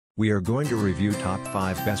We are going to review top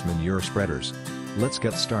 5 best manure spreaders. Let's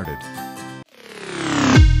get started.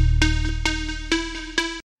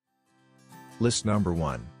 List number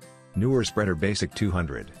 1. Manure Spreader Basic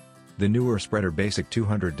 200. The Manure Spreader Basic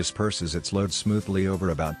 200 disperses its load smoothly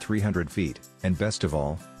over about 300 feet, and best of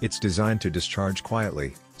all, it's designed to discharge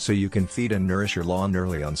quietly, so you can feed and nourish your lawn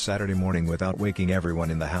early on Saturday morning without waking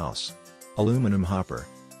everyone in the house. Aluminum hopper.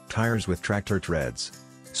 Tires with tractor treads.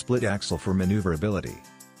 Split axle for maneuverability.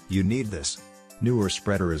 You need this. Manure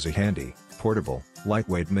Spreader is a handy, portable,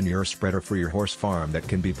 lightweight manure spreader for your horse farm that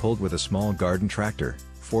can be pulled with a small garden tractor,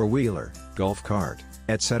 four-wheeler, golf cart,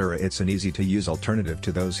 etc. It's an easy-to-use alternative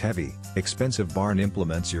to those heavy, expensive barn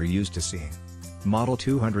implements you're used to seeing. Model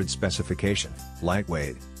 200 specification: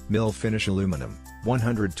 lightweight, mill finish aluminum,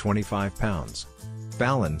 125 pounds.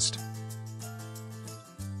 Balanced.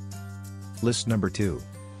 List number 2.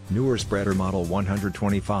 Manure Spreader Model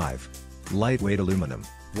 125. Lightweight aluminum,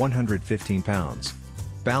 115 pounds.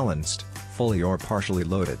 Balanced, fully or partially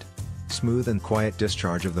loaded. Smooth and quiet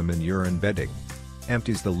discharge of the manure and bedding.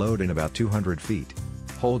 Empties the load in about 200 feet.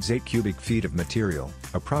 Holds 8 cubic feet of material,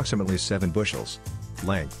 approximately 7 bushels.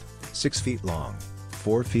 Length, 6 feet long,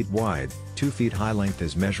 4 feet wide, 2 feet high. Length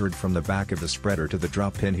is measured from the back of the spreader to the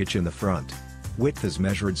drop pin hitch in the front. Width is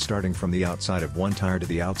measured starting from the outside of one tire to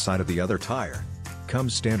the outside of the other tire.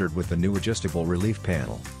 Comes standard with the new adjustable relief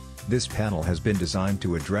panel. This panel has been designed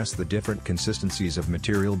to address the different consistencies of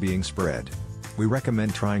material being spread. We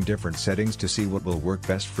recommend trying different settings to see what will work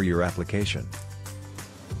best for your application.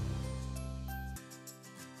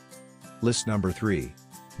 List number 3.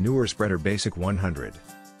 Manure Spreader Basic 100.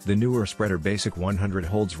 The Manure Spreader Basic 100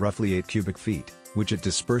 holds roughly 8 cubic feet, which it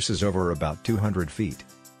disperses over about 200 feet.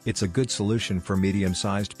 It's a good solution for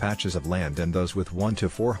medium-sized patches of land and those with 1 to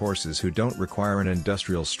 4 horses who don't require an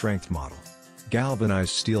industrial strength model.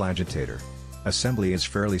 Galvanized steel agitator. Assembly is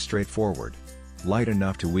fairly straightforward. Light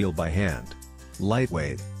enough to wheel by hand.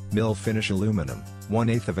 Lightweight, mill finish aluminum,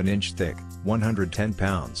 1/8 of an inch thick, 110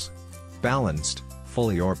 pounds. Balanced,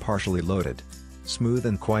 fully or partially loaded. Smooth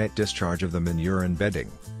and quiet discharge of the manure and bedding.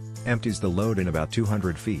 Empties the load in about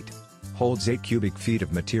 200 feet. Holds 8 cubic feet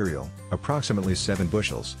of material, approximately 7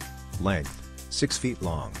 bushels. Length, 6 feet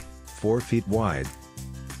long, 4 feet wide.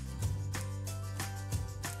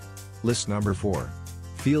 List number 4.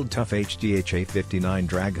 Field Tough HDHA 59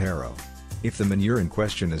 Drag Harrow. If the manure in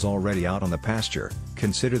question is already out on the pasture,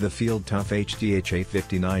 consider the Field Tough HDHA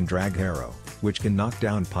 59 Drag Harrow, which can knock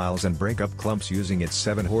down piles and break up clumps using its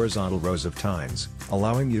 7 horizontal rows of tines,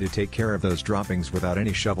 allowing you to take care of those droppings without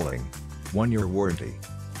any shoveling. 1-year warranty.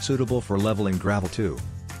 Suitable for leveling gravel too.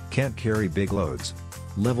 Can't carry big loads.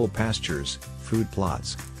 Level pastures, food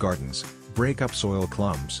plots, gardens, break up soil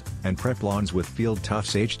clumps, and prep lawns with Field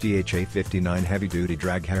Tough's HDHA 59 heavy-duty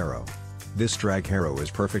drag harrow. This drag harrow is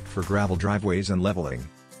perfect for gravel driveways and leveling.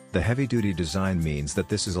 The heavy-duty design means that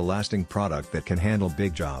this is a lasting product that can handle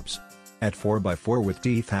big jobs. At 4x4 with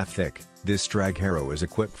teeth half thick, this drag harrow is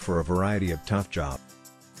equipped for a variety of tough jobs.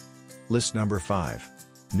 List number 5.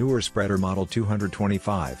 Manure Spreader Model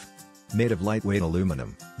 225. Made of lightweight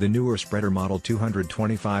aluminum, the Manure Spreader Model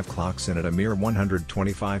 225 clocks in at a mere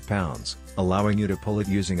 125 pounds, allowing you to pull it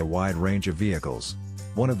using a wide range of vehicles.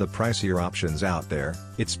 One of the pricier options out there,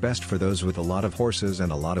 it's best for those with a lot of horses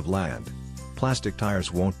and a lot of land. Plastic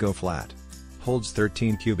tires won't go flat. Holds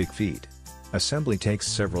 13 cubic feet. Assembly takes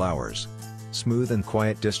several hours. Smooth and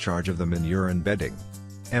quiet discharge of the manure and bedding.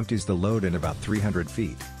 Empties the load in about 300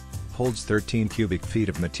 feet. Holds 13 cubic feet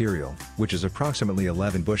of material, which is approximately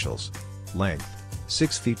 11 bushels. Length,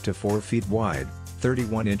 6 feet to 4 feet wide,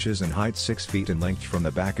 31 inches in height, 6 feet in length from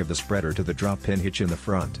the back of the spreader to the drop pin hitch in the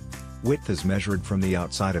front. Width is measured from the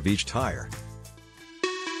outside of each tire.